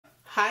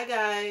Hi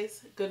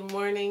guys, good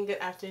morning, good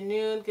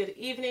afternoon, good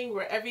evening,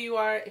 wherever you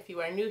are. If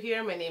you are new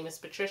here, my name is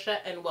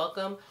Patricia and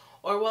welcome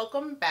or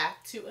welcome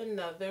back to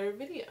another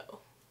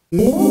video.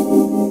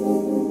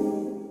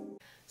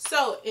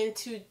 So in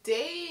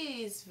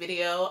today's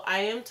video, I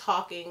am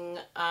talking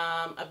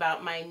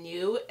about my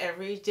new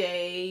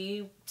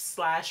everyday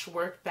 /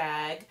 work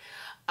bag.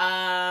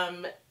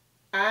 I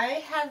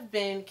have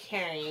been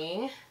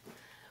carrying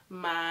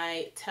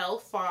my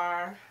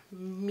Telfar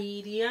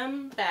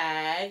medium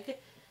bag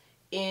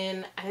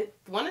in, I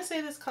want to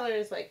say this color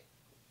is like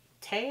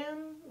tan.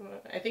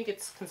 I think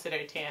it's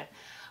considered tan,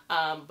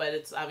 but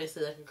it's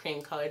obviously like a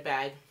cream colored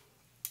bag.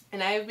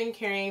 And I have been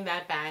carrying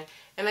that bag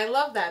and I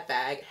love that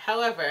bag.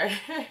 However,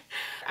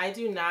 I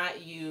do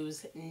not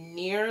use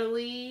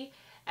nearly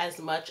as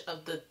much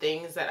of the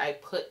things that I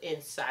put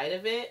inside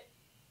of it,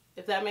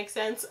 if that makes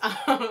sense.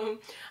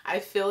 I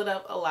fill it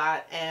up a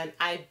lot and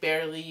I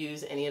barely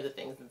use any of the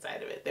things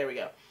inside of it. There we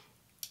go.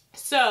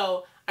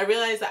 So I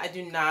realized that I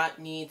do not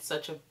need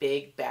such a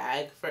big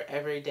bag for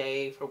every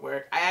day for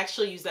work. I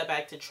actually use that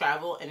bag to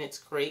travel and it's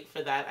great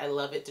for that. I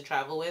love it to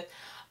travel with.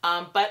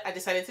 But I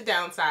decided to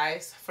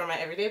downsize for my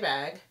everyday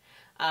bag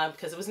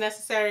because it was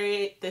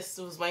necessary. This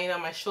was weighing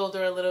on my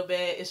shoulder a little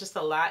bit. It's just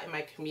a lot in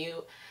my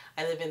commute.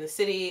 I live in the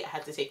city. I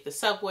had to take the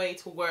subway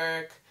to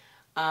work.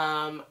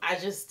 I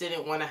just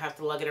didn't want to have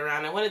to lug it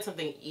around. I wanted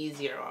something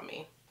easier on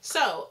me.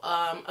 So,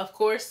 of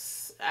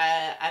course,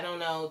 I don't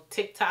know,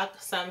 TikTok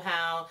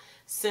somehow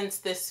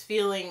sensed this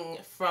feeling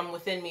from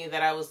within me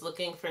that I was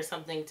looking for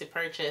something to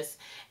purchase,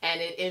 and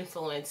it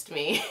influenced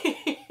me.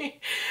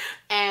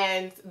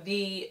 And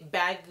the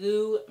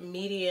Baggu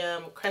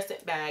medium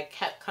crescent bag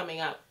kept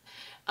coming up.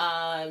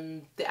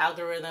 The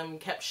algorithm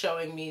kept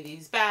showing me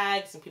these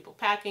bags and people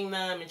packing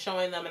them and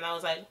showing them, and I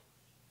was like,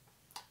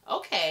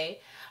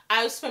 okay.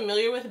 I was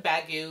familiar with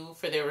Baggu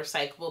for their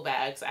recyclable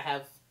bags. I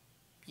have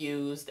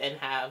used and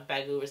have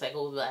Baggu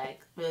recyclable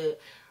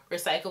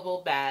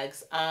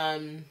bags,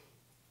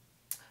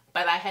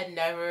 but I had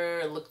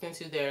never looked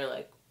into their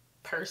like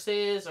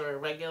purses or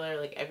regular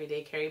like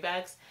everyday carry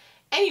bags.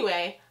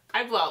 Anyway,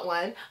 I bought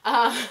one.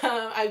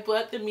 I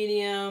bought the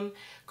medium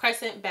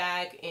crescent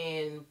bag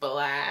in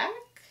black.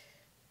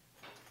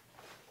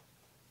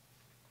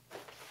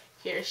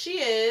 Here she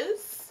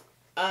is.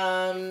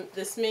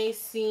 This may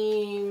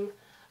seem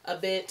a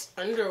bit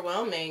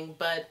underwhelming,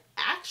 but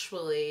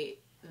actually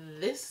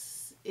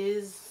this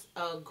is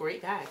a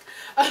great bag.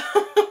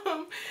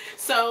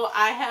 So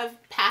I have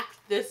packed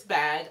this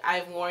bag.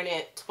 I've worn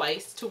it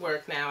twice to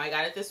work now. I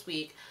got it this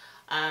week.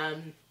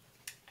 And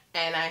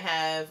I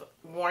have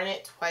worn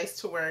it twice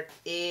to work.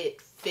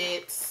 It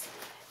fits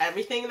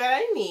everything that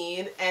I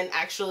need, and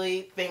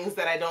actually things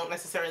that I don't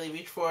necessarily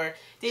reach for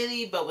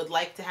daily but would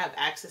like to have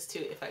access to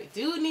if I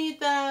do need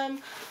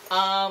them,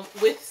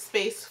 with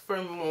space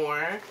for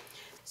more.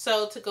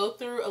 So to go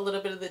through a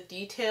little bit of the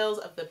details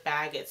of the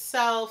bag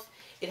itself,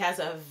 it has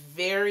a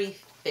very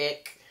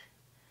thick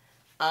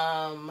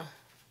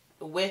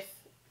width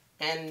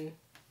and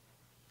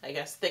I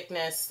guess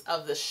thickness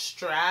of the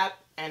strap,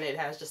 and it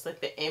has just like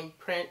the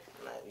imprint,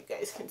 you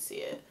guys can see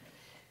it,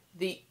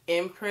 the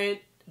imprint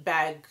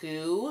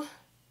Baggu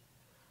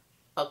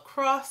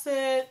across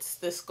it.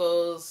 This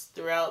goes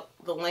throughout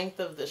the length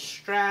of the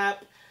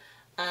strap.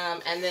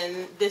 And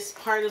then this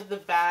part of the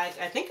bag,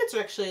 I think it's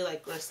actually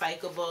like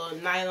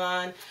recyclable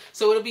nylon,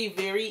 so it'll be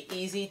very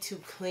easy to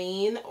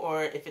clean,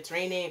 or if it's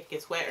raining, if it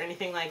gets wet or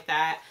anything like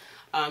that,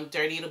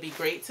 dirty, it'll be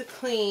great to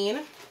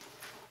clean.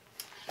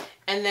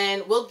 And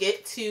then we'll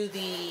get to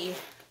the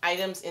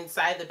items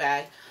inside the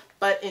bag,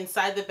 but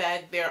inside the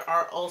bag there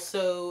are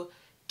also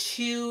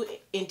two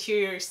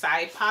interior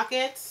side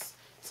pockets.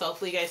 So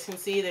hopefully you guys can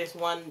see there's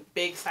one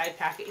big side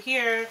pocket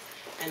here,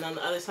 and on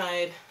the other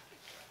side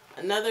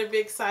another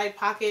big side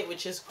pocket,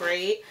 which is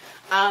great.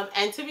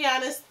 And to be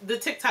honest, the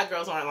TikTok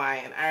girls weren't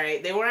lying. All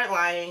right, they weren't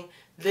lying.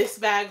 This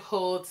bag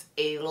holds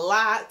a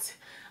lot.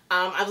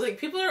 I was like,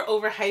 people are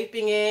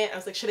overhyping it. I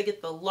was like, should I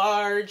get the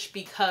large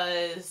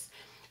because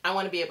I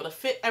want to be able to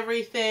fit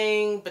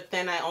everything? But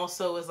then I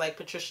also was like,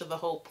 Patricia, the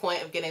whole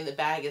point of getting the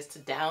bag is to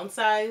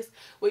downsize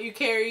what you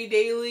carry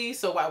daily.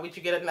 So why would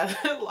you get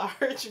another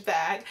large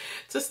bag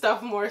to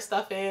stuff more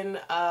stuff in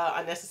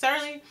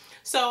unnecessarily?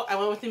 So I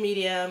went with the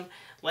medium.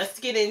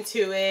 Let's get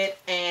into it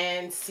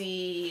and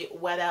see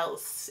what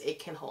else it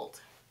can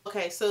hold.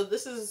 Okay, so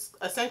this is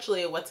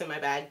essentially what's in my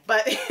bag,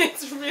 but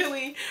it's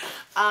really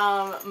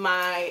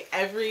my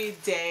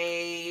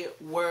everyday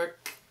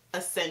work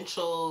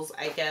essentials,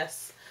 I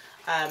guess,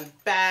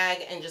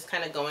 bag, and just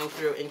kind of going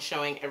through and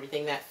showing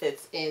everything that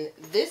fits in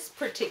this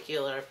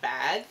particular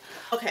bag.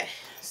 Okay,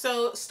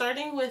 so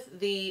starting with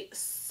the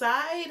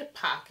side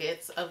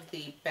pockets of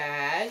the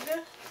bag.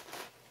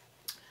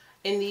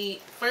 In the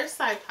first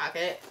side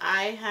pocket,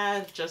 I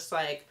have just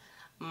like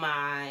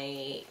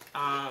my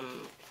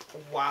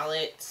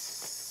wallet,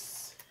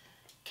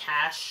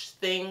 cash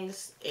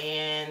things,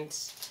 and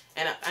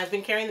I've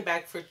been carrying the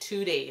bag for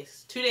 2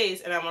 days. 2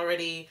 days, and I'm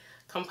already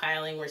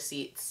compiling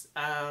receipts.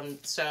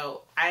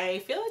 So I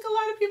feel like a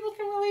lot of people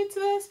can relate to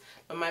this,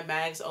 but my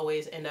bags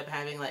always end up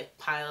having like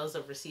piles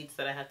of receipts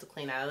that I have to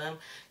clean out of them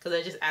because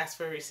I just ask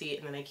for a receipt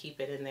and then I keep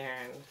it in there,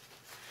 and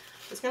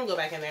it's gonna go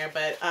back in there.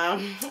 But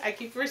I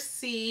keep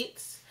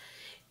receipts,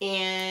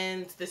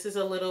 and this is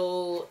a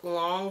little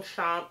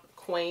Longchamp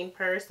coin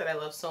purse that I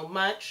love so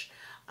much.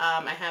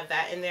 I have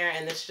that in there,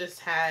 and this just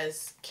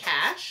has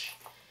cash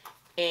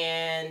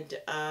and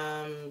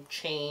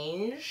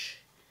change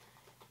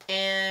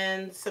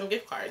and some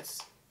gift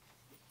cards.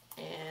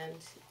 And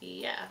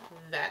yeah,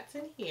 that's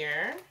in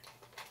here.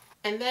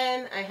 And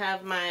then I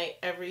have my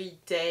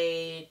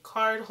everyday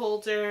card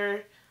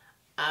holder.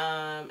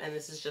 And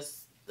this is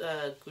just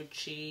a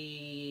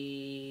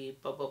Gucci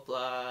blah blah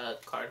blah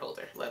card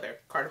holder, leather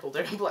card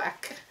holder,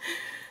 black,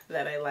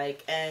 that I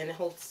like, and it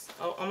holds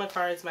all my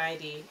cards, my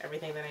ID,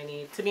 everything that I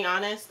need. To be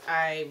honest,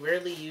 I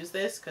rarely use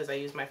this because I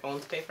use my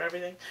phone to pay for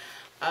everything.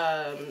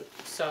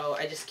 So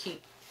I just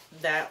keep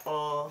that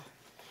all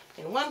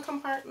in one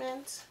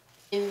compartment.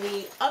 In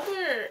the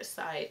other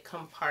side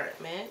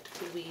compartment,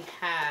 we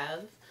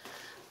have,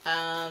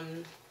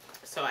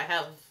 so I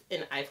have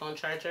an iPhone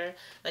charger.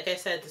 Like I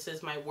said, this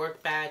is my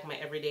work bag, my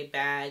everyday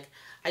bag.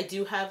 I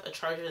do have a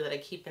charger that I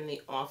keep in the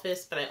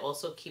office, but I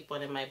also keep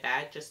one in my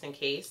bag just in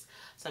case.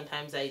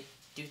 Sometimes I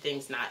do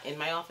things not in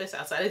my office,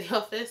 outside of the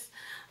office.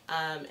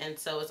 And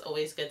so it's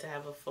always good to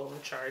have a phone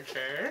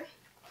charger.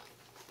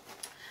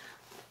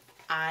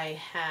 I'm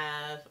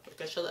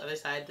gonna show the other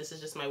side. This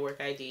is just my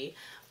work ID.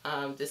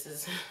 This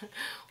is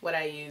what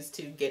I use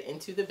to get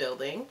into the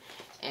building.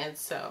 And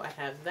so I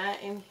have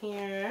that in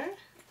here.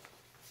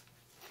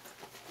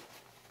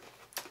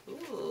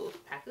 Ooh,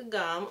 pack of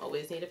gum.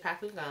 Always need a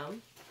pack of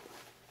gum.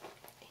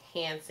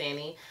 Hand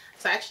sanitizer.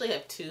 So I actually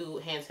have 2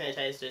 hand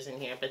sanitizers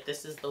in here, but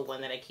this is the one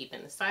that I keep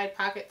in the side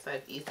pocket so I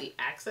have easy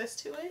access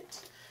to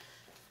it.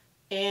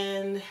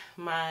 And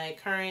my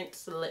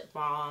current lip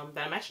balm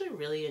that I'm actually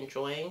really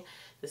enjoying.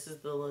 This is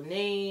the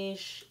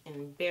Laneige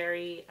in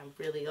Berry. I'm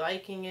really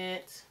liking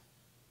it.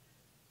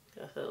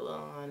 Got a little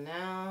on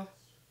now.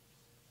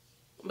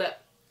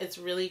 But it's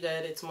really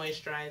good. It's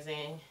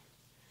moisturizing.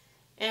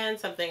 And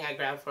something I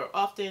grab for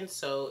often,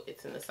 so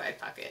it's in the side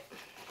pocket.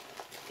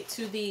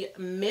 To the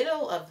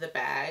middle of the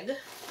bag,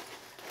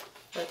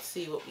 let's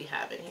see what we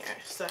have in here.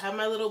 So I have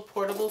my little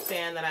portable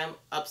fan that I'm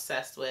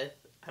obsessed with.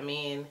 I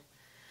mean,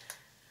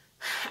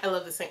 I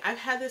love this thing. I've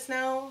had this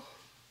now,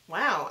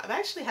 wow, I've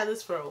actually had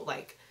this for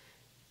like,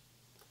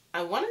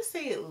 I want to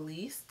say at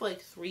least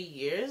like 3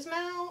 years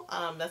now.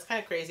 That's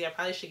kind of crazy. I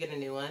probably should get a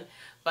new one,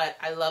 but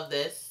I love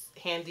this.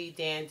 Handy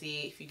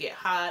dandy. If you get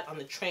hot on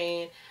the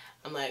train,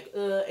 I'm like,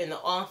 in the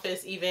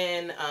office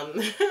even,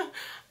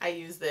 I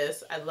use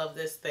this. I love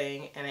this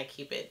thing, and I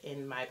keep it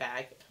in my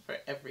bag for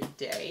every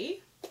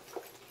day.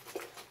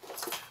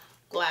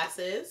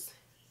 Glasses.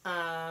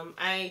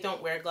 I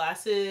don't wear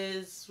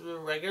glasses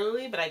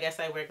regularly, but I guess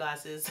I wear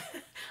glasses.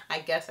 I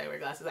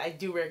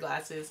do wear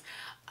glasses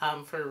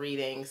for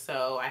reading.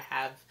 So I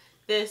have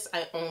this.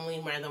 I only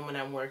wear them when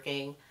I'm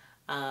working,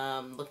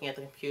 looking at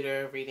the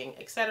computer, reading,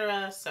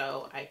 etc.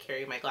 So I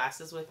carry my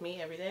glasses with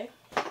me every day.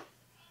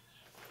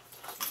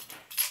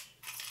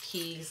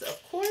 Keys, of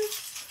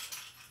course.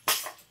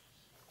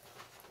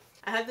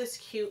 I have this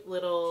cute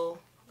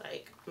little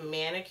like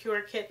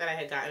manicure kit that I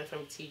had gotten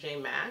from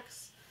TJ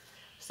Maxx.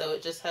 So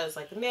it just has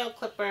like a nail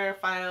clipper,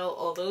 file,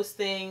 all those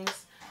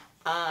things.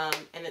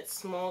 And it's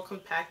small,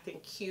 compact,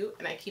 and cute.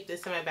 And I keep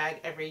this in my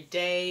bag every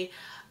day.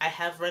 I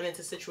have run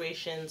into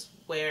situations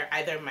where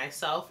either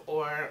myself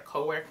or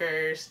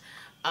coworkers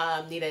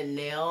need a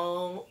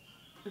nail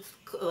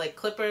like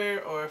clipper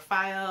or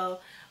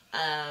file.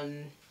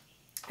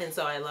 And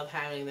so I love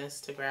having this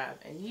to grab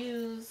and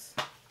use.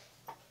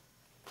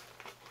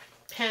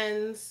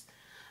 Pens.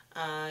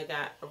 I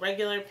got a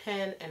regular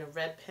pen and a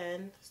red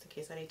pen, just in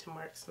case I need to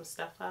mark some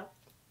stuff up.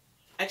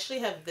 I actually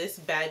have this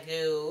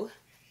Baggu.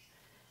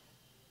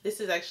 This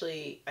is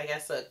actually, I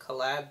guess, a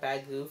collab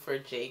Baggu for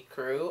J.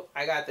 Crew.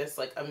 I got this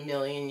like a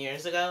million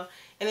years ago,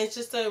 and it's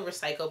just a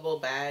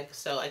recyclable bag.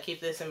 So I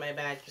keep this in my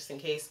bag just in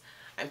case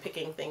I'm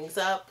picking things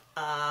up,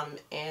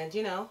 and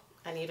you know,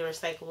 I need a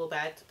recyclable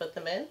bag to put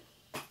them in.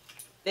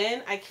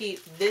 Then I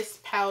keep this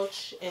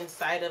pouch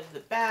inside of the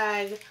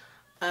bag.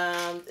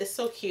 It's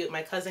so cute.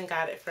 My cousin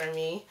got it for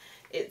me.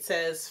 It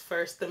says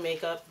first the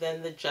makeup,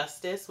 then the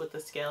justice, with the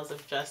scales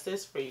of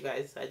justice. For you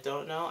guys that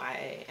don't know,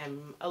 I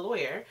am a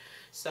lawyer,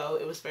 so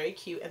it was very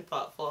cute and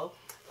thoughtful.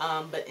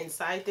 But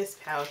inside this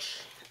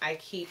pouch, I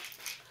keep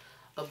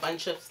a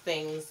bunch of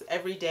things,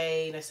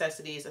 everyday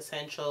necessities,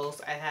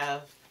 essentials. I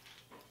have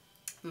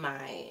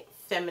my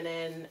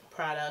feminine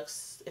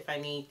products if I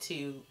need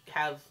to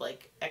have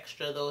like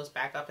extra those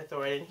back up and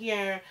throw it in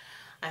here.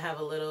 I have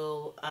a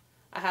little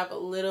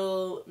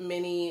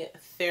mini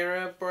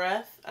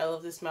TheraBreath. I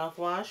love this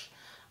mouthwash.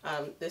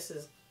 This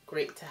is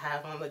great to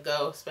have on the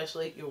go,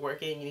 especially if you're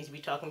working, you need to be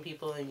talking to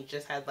people, and you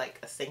just had like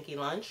a stinky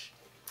lunch.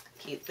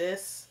 Keep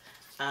this.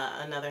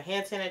 Another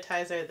hand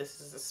sanitizer.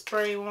 This is a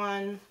spray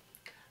one.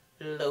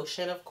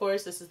 Lotion, of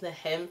course. This is the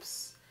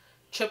Hemp's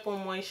triple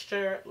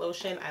moisture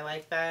lotion. I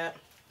like that.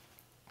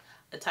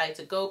 A Tide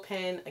to Go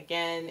pen.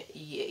 Again,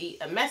 you eat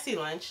a messy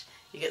lunch,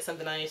 you get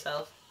something on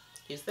yourself.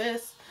 Use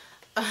this.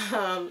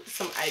 Some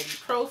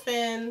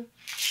ibuprofen,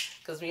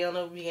 because we all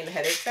know we get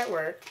headaches at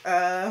work.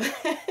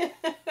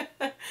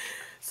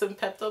 Some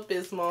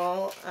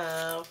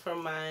Pepto-Bismol for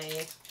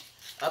my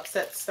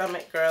upset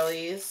stomach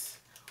girlies.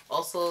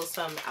 Also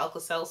some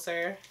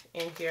Alka-Seltzer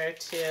in here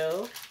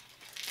too.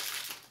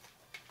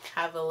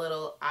 Have a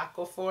little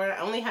Aquaphor. I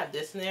only have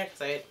this in there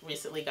because I had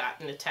recently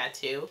gotten a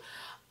tattoo.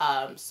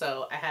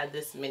 So I had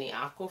this mini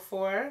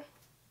Aquaphor.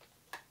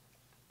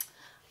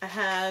 I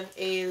have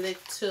a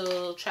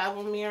little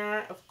travel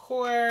mirror, of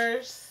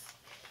course.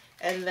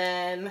 And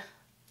then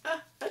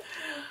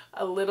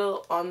a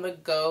little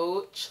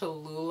on-the-go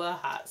Cholula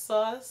hot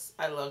sauce.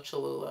 I love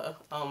Cholula.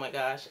 Oh my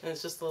gosh. And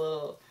it's just a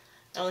little,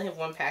 I only have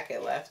one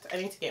packet left. I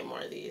need to get more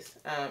of these.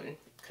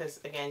 Because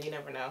again, you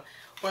never know.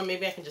 Or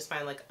maybe I can just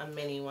find like a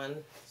mini one.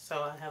 So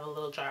I have a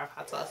little jar of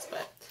hot sauce.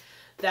 But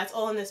that's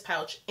all in this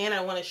pouch. And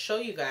I want to show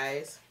you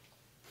guys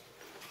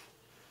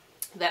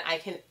that I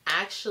can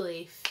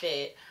actually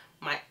fit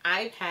my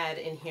iPad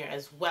in here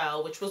as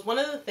well, which was one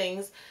of the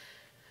things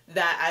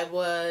that I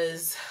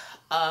was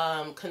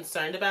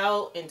concerned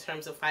about in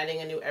terms of finding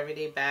a new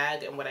everyday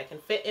bag and what I can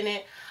fit in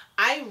it.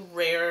 I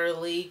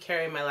rarely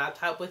carry my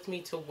laptop with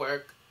me to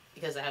work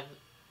because I have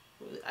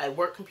a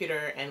work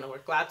computer and a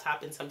work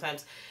laptop, and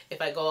sometimes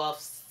if I go off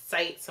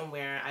site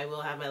somewhere I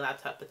will have my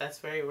laptop, but that's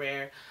very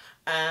rare.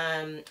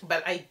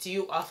 But I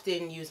do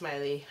often use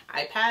my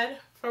iPad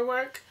for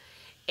work.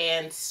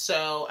 And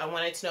so I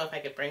wanted to know if I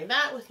could bring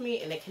that with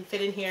me, and it can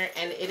fit in here,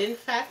 and it in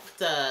fact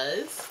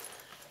does.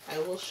 I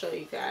will show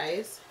you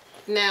guys.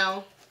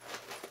 Now,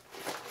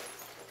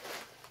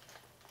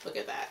 look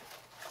at that.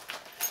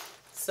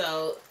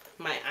 So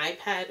my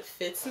iPad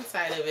fits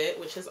inside of it,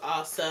 which is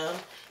awesome.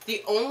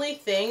 The only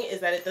thing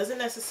is that it doesn't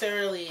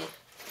necessarily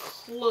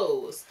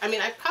close. I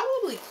mean, I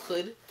probably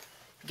could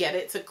get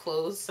it to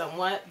close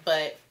somewhat,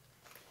 but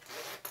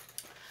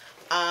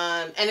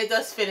and it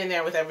does fit in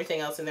there with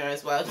everything else in there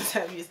as well, just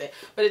have you say,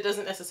 but it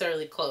doesn't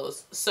necessarily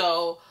close.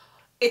 So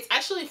it's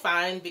actually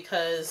fine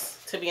because,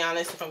 to be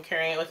honest, if I'm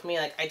carrying it with me,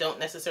 like I don't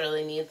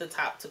necessarily need the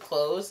top to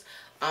close.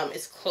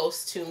 It's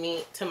close to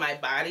me, to my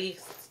body,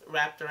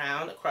 wrapped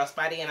around a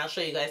crossbody, and I'll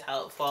show you guys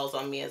how it falls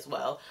on me as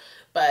well.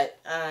 But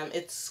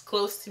it's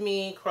close to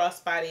me,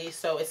 crossbody,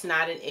 so it's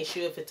not an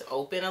issue if it's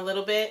open a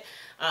little bit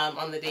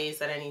on the days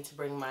that I need to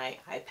bring my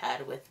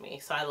iPad with me.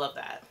 So I love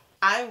that.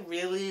 I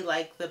really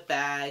like the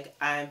bag.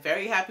 I'm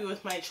very happy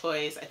with my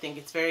choice. I think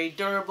it's very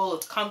durable,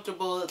 it's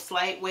comfortable, it's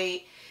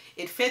lightweight.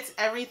 It fits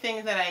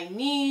everything that I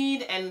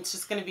need, and it's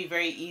just going to be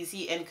very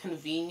easy and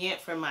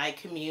convenient for my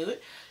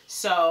commute.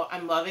 So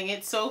I'm loving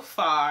it so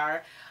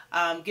far.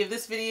 Give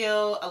this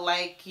video a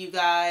like, you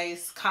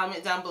guys.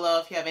 Comment down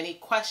below if you have any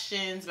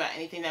questions about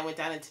anything that went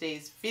down in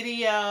today's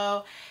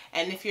video.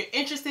 And if you're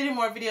interested in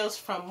more videos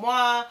from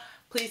moi,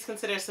 please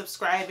consider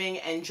subscribing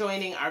and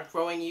joining our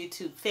growing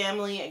YouTube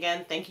family.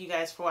 Again, thank you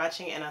guys for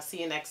watching, and I'll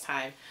see you next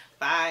time.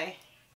 Bye.